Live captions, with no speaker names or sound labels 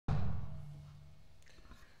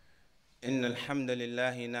إن الحمد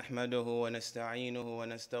لله نحمده ونستعينه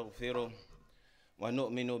ونستغفره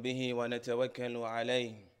ونؤمن به ونتوكل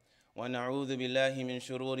عليه ونعوذ بالله من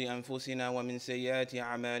شرور أنفسنا ومن سيئات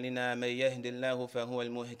أعمالنا. من يهد الله فهو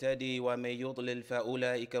المهتدي ومن يضلل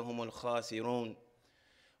فأولئك هم الخاسرون.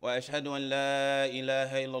 وأشهد أن لا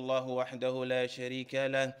إله إلا الله وحده لا شريك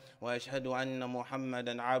له وأشهد أن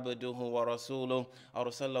محمدا عبده ورسوله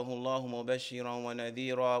أرسله الله مبشرا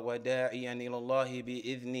ونذيرا وداعيا إلى الله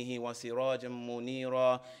بإذنه وسراجا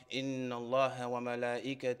منيرا. إن الله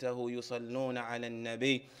وملائكته يصلون على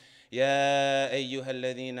النبي يا أيها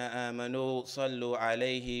الذين آمنوا صلوا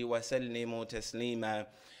عليه وسلموا تسليما.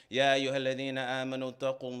 يا أيها الذين آمنوا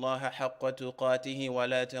اتقوا الله حق تقاته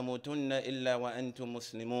ولا تموتن إلا وأنتم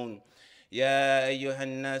مسلمون. يا أيها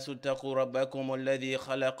الناس اتقوا ربكم الذي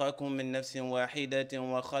خلقكم من نفس واحدة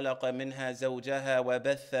وخلق منها زوجها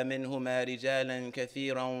وبث منهما رجالا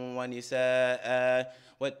كثيرا ونساء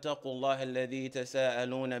واتقوا الله الذي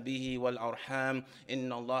تساءلون به والأرحام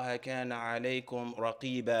إن الله كان عليكم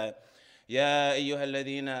رقيبا. يا أيها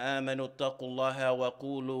الذين آمنوا اتقوا الله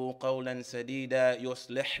وقولوا قولا سديدا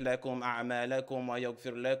يصلح لكم أعمالكم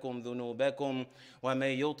ويغفر لكم ذنوبكم ومن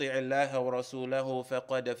يطع الله ورسوله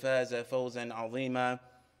فقد فاز فوزا عظيما.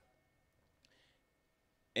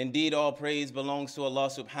 Indeed, all praise belongs to Allah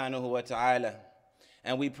subhanahu wa ta'ala.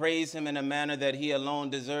 And we praise him in a manner that he alone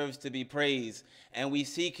deserves to be praised. And we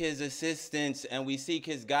seek his assistance, and we seek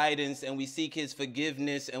his guidance, and we seek his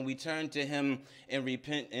forgiveness, and we turn to him in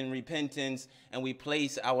repentance, and we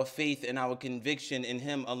place our faith and our conviction in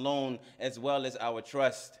him alone, as well as our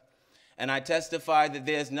trust. And I testify that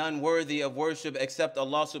there's none worthy of worship except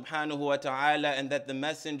Allah subhanahu wa ta'ala, and that the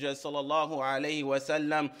Messenger sallallahu alayhi wa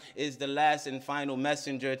sallam is the last and final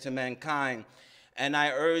messenger to mankind. And I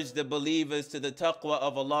urge the believers to the taqwa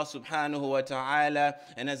of Allah subhanahu wa ta'ala.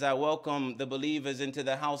 And as I welcome the believers into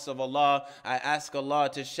the house of Allah, I ask Allah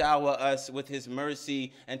to shower us with his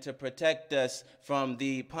mercy and to protect us from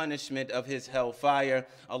the punishment of his hellfire.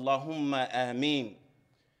 Allahumma ameen.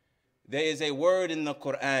 There is a word in the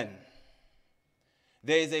Quran.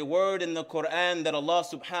 There is a word in the Quran that Allah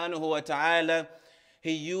subhanahu wa ta'ala,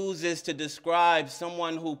 he uses to describe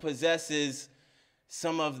someone who possesses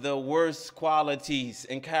some of the worst qualities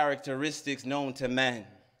and characteristics known to man.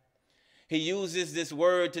 He uses this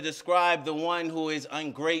word to describe the one who is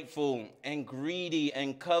ungrateful and greedy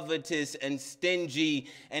and covetous and stingy,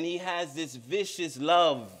 and he has this vicious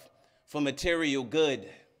love for material good.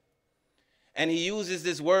 And he uses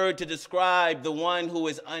this word to describe the one who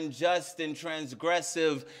is unjust and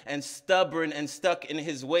transgressive and stubborn and stuck in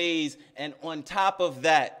his ways, and on top of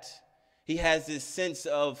that, he has this sense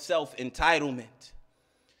of self-entitlement.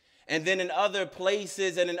 And then in other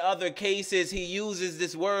places and in other cases, he uses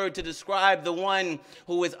this word to describe the one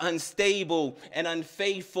who is unstable and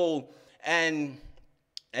unfaithful and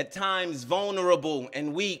at times vulnerable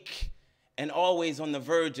and weak and always on the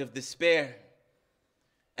verge of despair.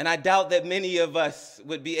 And I doubt that many of us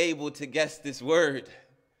would be able to guess this word.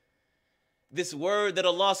 This word that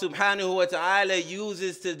Allah subhanahu wa ta'ala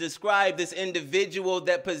uses to describe this individual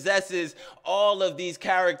that possesses all of these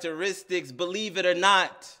characteristics, believe it or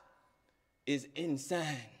not, is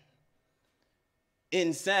insan.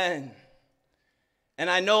 Insan. And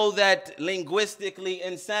I know that linguistically,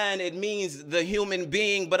 insan, it means the human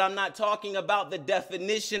being, but I'm not talking about the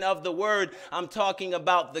definition of the word. I'm talking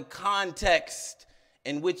about the context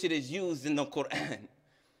in which it is used in the Quran.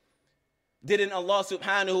 Didn't Allah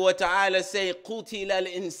subhanahu wa ta'ala say, قُتِلَ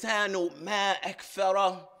الْإِنسَانُ مَا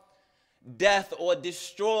أَكْفَرَهُ? Death or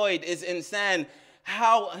destroyed is insan.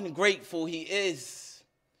 How ungrateful he is.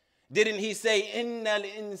 Didn't he say, إِنَّ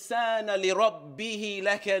الْإِنسَانَ لِرَبِّهِ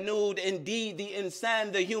لَكَنُودٌ? Indeed, the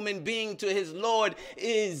insan, the human being, to his Lord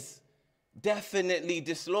is definitely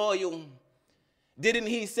disloyal. Didn't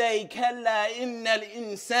he say, كَلَّا إِنَّ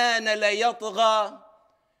الْإِنسَانَ لَيَطْغَى?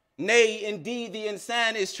 Nay, indeed, the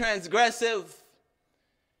insan is transgressive.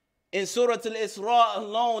 In Surah Al-Isra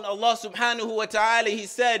alone, Allah subhanahu wa ta'ala, he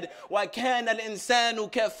said, وَكَانَ الْإِنسَانُ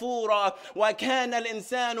كَفُورًا وَكَانَ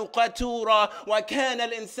الْإِنسَانُ قَتُورًا وَكَانَ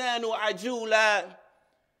الْإِنسَانُ عَجُولًا.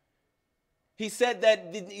 He said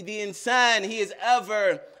that the insan, he is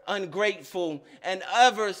ever ungrateful and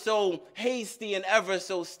ever so hasty and ever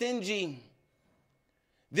so stingy.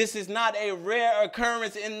 This is not a rare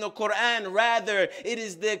occurrence in the Quran. Rather, it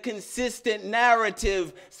is the consistent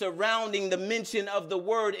narrative surrounding the mention of the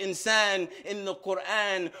word insan in the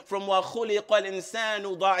Quran, from وَخُلِقَ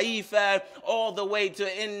الْإِنسَانُ ضَعِيفًا all the way to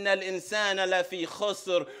إِنَّ الْإِنسَانَ لَفِي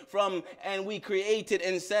خُسْرٍ, from and we created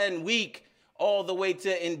insan weak, all the way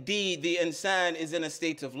to indeed the insan is in a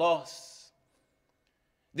state of loss.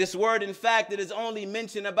 This word, in fact, it is only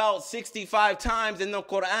mentioned about 65 times in the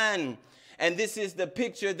Quran. And this is the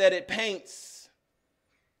picture that it paints.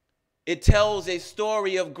 It tells a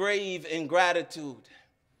story of grave ingratitude.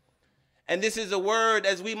 And this is a word,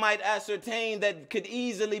 as we might ascertain, that could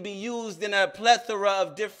easily be used in a plethora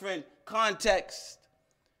of different contexts.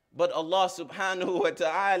 But Allah subhanahu wa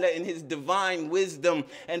ta'ala, in his divine wisdom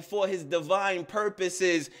and for his divine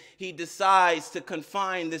purposes, he decides to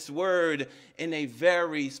confine this word in a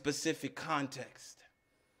very specific context.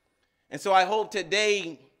 And so I hope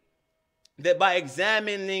today that by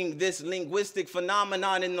examining this linguistic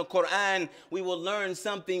phenomenon in the Quran, we will learn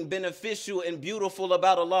something beneficial and beautiful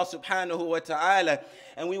about Allah subhanahu wa ta'ala.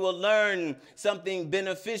 And we will learn something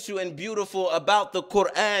beneficial and beautiful about the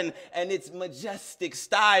Quran and its majestic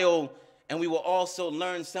style. And we will also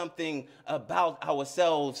learn something about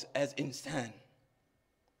ourselves as insan.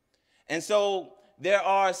 And so there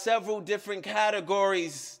are several different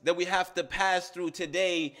categories that we have to pass through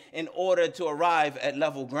today in order to arrive at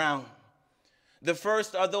level ground. The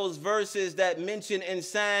first are those verses that mention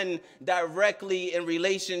insan directly in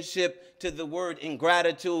relationship to the word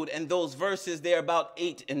ingratitude. And those verses, they're about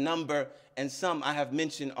 8 in number, and some I have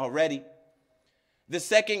mentioned already. The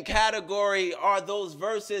second category are those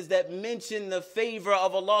verses that mention the favor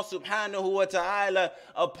of Allah subhanahu wa ta'ala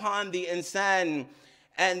upon the insan.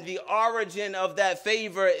 And the origin of that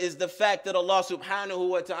favor is the fact that Allah subhanahu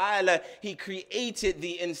wa ta'ala, he created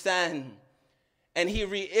the insan. And he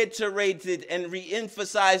reiterated and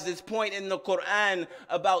re-emphasized this point in the Quran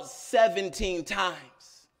about 17 times.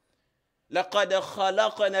 لَقَدْ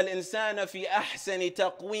خَلَقْنَا الْإِنسَانَ فِي أَحْسَنِ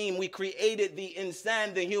تَقْوِيمٍ. We created the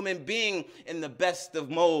insan, the human being, in the best of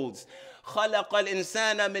modes. خَلَقَ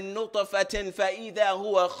الْإِنسَانَ مِن نُطْفَةٍ فَإِذَا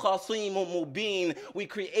هُوَ خَصِيمٌ مُبِينٌ. We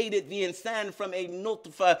created the insan from a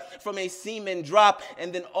nutfa, from a semen drop,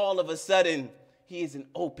 and then all of a sudden, he is an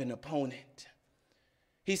open opponent.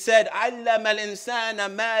 He said, عَلَّمَ الْإِنسَانَ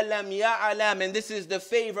مَا لَمْ يَعْلَمْ. And this is the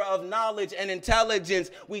favor of knowledge and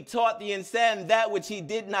intelligence. We taught the insan that which he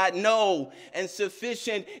did not know. And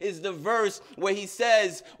sufficient is the verse where he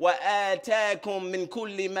says, وَآتَاكُم مِّن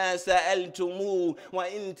كُلِّ مَا سَأَلْتُمُوهُ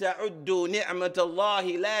وَإِن تَعُدُّوا نِعْمَةَ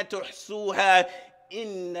اللَّهِ لَا تُحْصُوهَا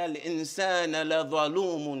إِنَّ الْإِنسَانَ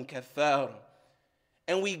لَظَلُومٌ كَفَّارٌ.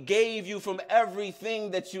 And we gave you from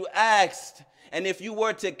everything that you asked. And if you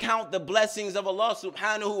were to count the blessings of Allah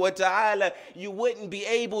subhanahu wa ta'ala, you wouldn't be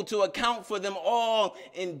able to account for them all.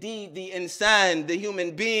 Indeed, the insan, the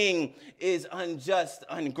human being, is unjust,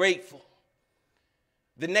 ungrateful.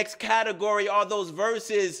 The next category are those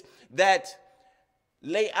verses that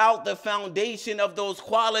lay out the foundation of those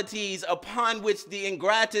qualities upon which the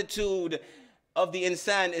ingratitude of the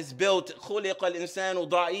insan is built. خُلِقَ الْإِنسَانُ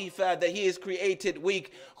ضَعِيفًا. That he is created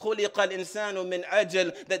weak. خُلِقَ الْإِنسَانُ مِنْ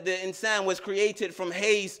أَجَلٍ. That the insan was created from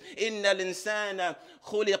haste. إِنَّ الْإِنسَانَ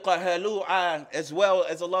خُلِقَ هَلُوعًا. As well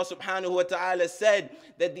as Allah subhanahu wa ta'ala said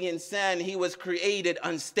that the insan, he was created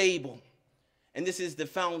unstable. And this is the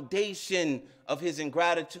foundation of his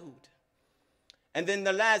ingratitude. And then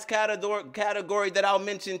the last category that I'll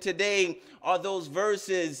mention today are those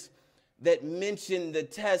verses that mention the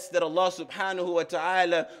test that Allah subhanahu wa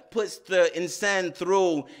ta'ala puts the insan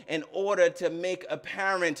through in order to make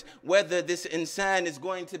apparent whether this insan is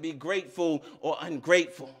going to be grateful or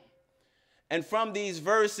ungrateful. And from these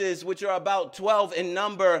verses, which are about 12 in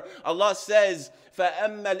number, Allah says,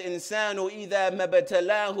 فَأَمَّا الْإِنسَانُ إِذَا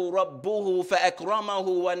مَبْتَلَاهُ رَبُّهُ فَأَكْرَمَهُ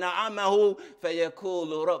وَنَعَمَهُ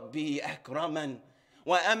فَيَقُولُ رَبِّي أَكْرَمَنِ.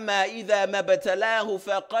 وَأَمَّا إِذَا مَبْتَلَاهُ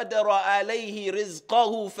فَقَدَرَ عَلَيْهِ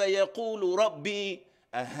رِزْقَهُ فَيَقُولُ رَبِّي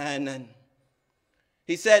أَهَانَنِ.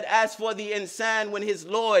 He said, as for the insan, when his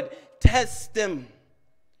Lord tests him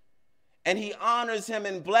and he honors him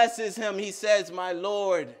and blesses him, he says, my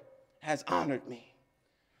Lord has honored me.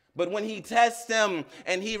 But when he tests him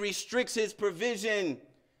and he restricts his provision,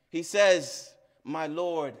 he says, my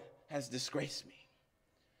Lord has disgraced me.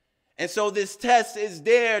 And so this test is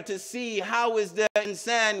there to see how is the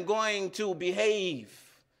insan going to behave.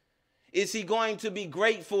 Is he going to be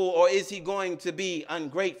grateful or is he going to be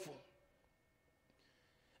ungrateful?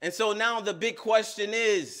 And so now the big question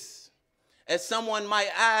is, as someone might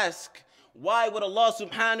ask, why would Allah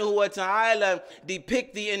subhanahu wa ta'ala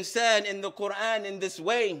depict the insan in the Quran in this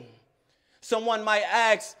way? Someone might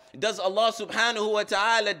ask, does Allah subhanahu wa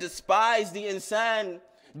ta'ala despise the insan?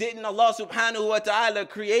 Didn't Allah subhanahu wa ta'ala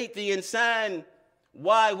create the insan?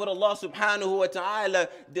 Why would Allah subhanahu wa ta'ala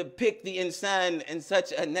depict the insan in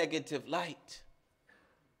such a negative light?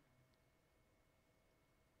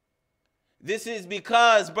 This is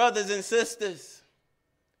because, brothers and sisters,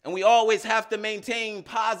 and we always have to maintain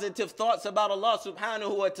positive thoughts about Allah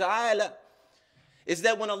subhanahu wa ta'ala, is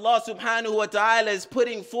that when Allah subhanahu wa ta'ala is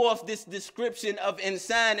putting forth this description of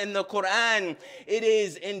insan in the Quran, it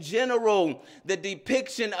is in general the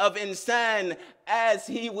depiction of insan as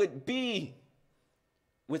he would be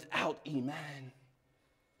without iman,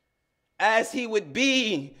 as he would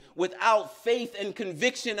be without faith and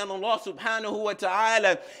conviction in Allah subhanahu wa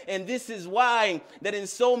ta'ala. And this is why that in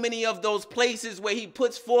so many of those places where he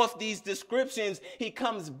puts forth these descriptions, he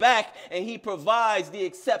comes back and he provides the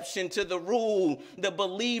exception to the rule. The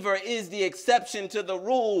believer is the exception to the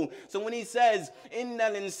rule. So when he says,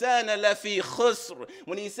 Innal insana lafi khusr,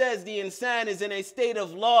 when he says the insan is in a state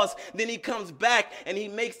of loss, then he comes back and he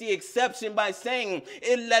makes the exception by saying,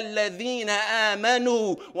 Illa alladhina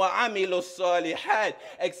amanu wa amilu salihat,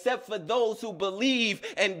 except for those who believe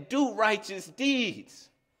and do righteous deeds.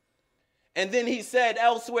 And then he said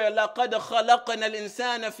elsewhere, لَقَدْ خَلَقْنَا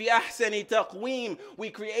الْإِنسَانَ فِي أَحْسَنِ تَقْوِيمٍ, we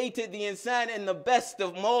created the insan in the best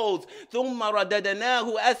of molds. ثُمَّ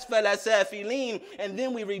رَدَدْنَاهُ أَسْفَلَ سَافِلِينَ, and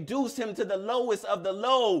then we reduce him to the lowest of the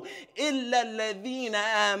low. إِلَّا الَّذِينَ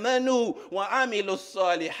آمَنُوا وَعَمِلُوا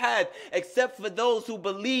الصَّالِحَاتِ, except for those who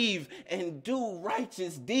believe and do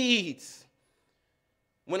righteous deeds.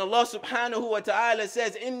 When Allah subhanahu wa ta'ala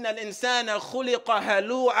says, Innal insana khuliqa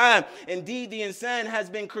halu'a, indeed the insan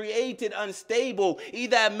has been created unstable.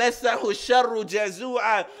 Idha masahu sharru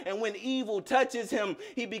jazu'a, and when evil touches him,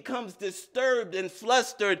 he becomes disturbed and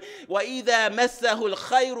flustered. Wa idha masahu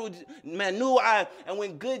al-khayru manu'a, and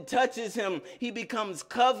when good touches him, he becomes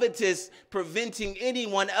covetous, preventing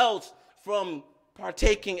anyone else from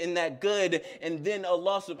partaking in that good. And then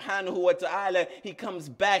Allah subhanahu wa ta'ala, he comes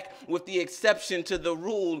back with the exception to the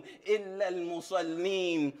rule, إِلَّا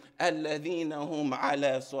الْمُصَلِّينَ الَّذِينَ هُمْ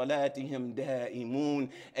عَلَى صَلَاتِهِمْ دَائِمُونَ,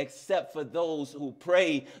 except for those who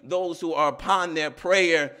pray, those who are upon their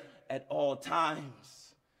prayer at all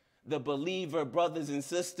times. The believer, brothers and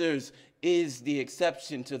sisters, is the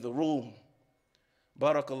exception to the rule.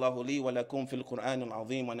 بارك الله لي ولكم في القرآن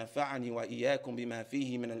العظيم ونفعني وإياكم بما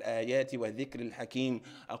فيه من الآيات والذكر الحكيم.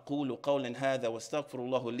 أقول قولا هذا واستغفر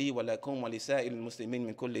الله لي ولكم ولسائر المسلمين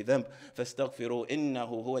من كل ذنب فاستغفروا إنه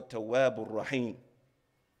هو التواب الرحيم.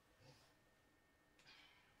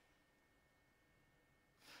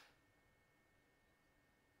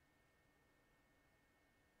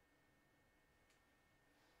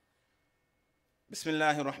 بسم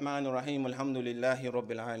الله الرحمن الرحيم الحمد لله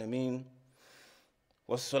رب العالمين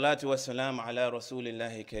والصلاة والسلام على رسول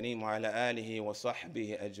الله الكريم وعلى آله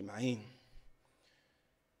وصحبه أجمعين.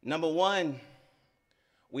 Number one,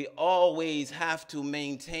 we always have to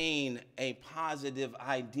maintain a positive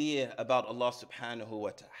idea about Allah subhanahu wa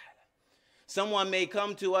ta'ala. Someone may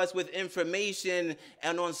come to us with information,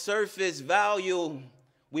 and on surface value,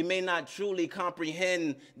 we may not truly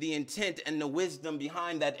comprehend the intent and the wisdom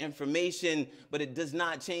behind that information, but it does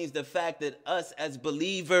not change the fact that us as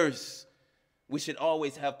believers, we should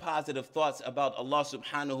always have positive thoughts about Allah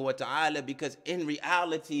subhanahu wa ta'ala, because in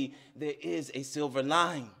reality, there is a silver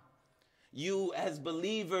line. You as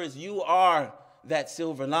believers, you are that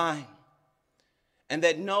silver line. And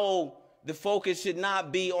that no, the focus should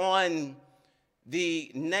not be on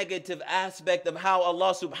the negative aspect of how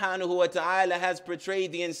Allah subhanahu wa ta'ala has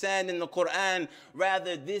portrayed the insan in the Quran.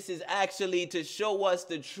 Rather, this is actually to show us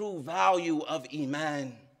the true value of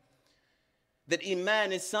Iman. That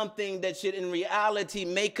Iman is something that should in reality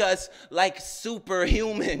make us like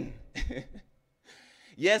superhuman.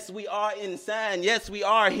 Yes, we are insan. Yes, we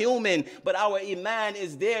are human. But our Iman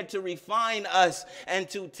is there to refine us and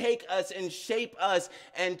to take us and shape us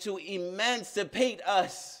and to emancipate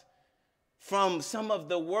us from some of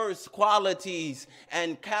the worst qualities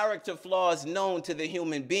and character flaws known to the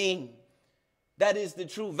human being. That is the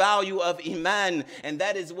true value of Iman, and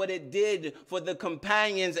that is what it did for the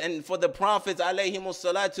companions and for the prophets alayhimus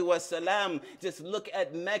salatu wassalam. Just look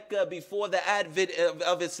at Mecca before the advent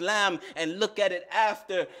of Islam, and look at it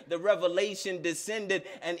after the revelation descended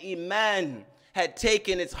and Iman had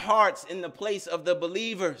taken its hearts in the place of the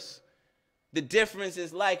believers. The difference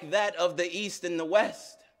is like that of the East and the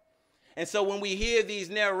West. And so when we hear these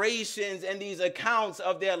narrations and these accounts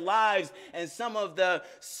of their lives and some of the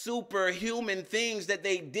superhuman things that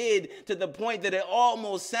they did, to the point that it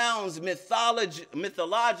almost sounds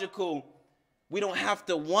mythological, we don't have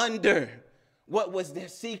to wonder what was their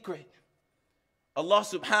secret. Allah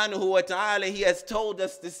subhanahu wa ta'ala, He has told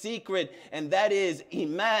us the secret, and that is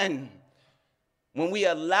Iman. When we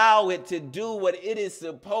allow it to do what it is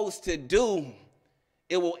supposed to do,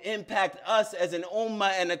 it will impact us as an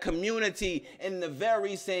ummah and a community in the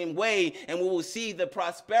very same way, and we will see the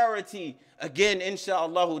prosperity again,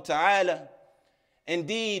 inshallah ta'ala.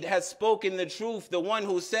 indeed has spoken the truth, the one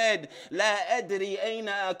who said, لا أدري أين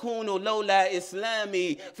أكون لولا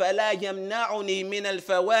إسلامي فلا يمنعني من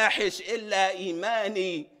الفواحش إلا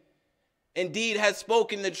إيماني. Indeed has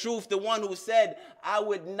spoken the truth, the one who said, I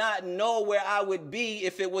would not know where I would be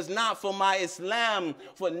if it was not for my Islam,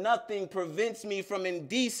 for nothing prevents me from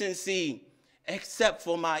indecency except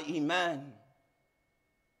for my Iman.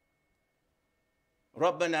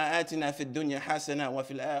 ربنا آتنا في الدنيا حسنة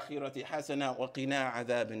وفي الآخرة حسنة وقنا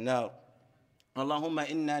عذاب النار. اللهم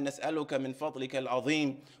إنا نسألك من فضلك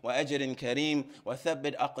العظيم وأجر كريم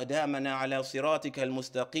وثبت أقدامنا على صراطك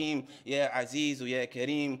المستقيم يا عزيز يا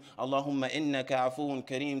كريم. اللهم إنك عفو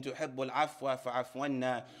كريم تحب العفو فاعف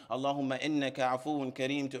عنا. اللهم إنك عفو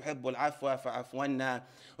كريم تحب العفو فاعف عنا.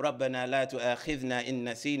 ربنا لا تؤاخذنا إن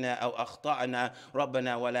نسينا أو أخطأنا.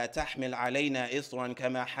 ربنا ولا تحمل علينا إصرا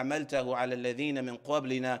كما حملته على الذين من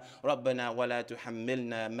قبلنا. ربنا ولا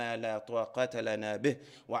تحملنا ما لا طاقة لنا به.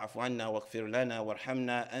 واعف عنا واغفر لنا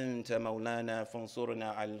وارحمنا أنت مولانا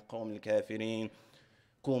فانصرنا على القوم الكافرين.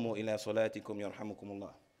 قوموا إلى صلاتكم يرحمكم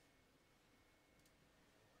الله.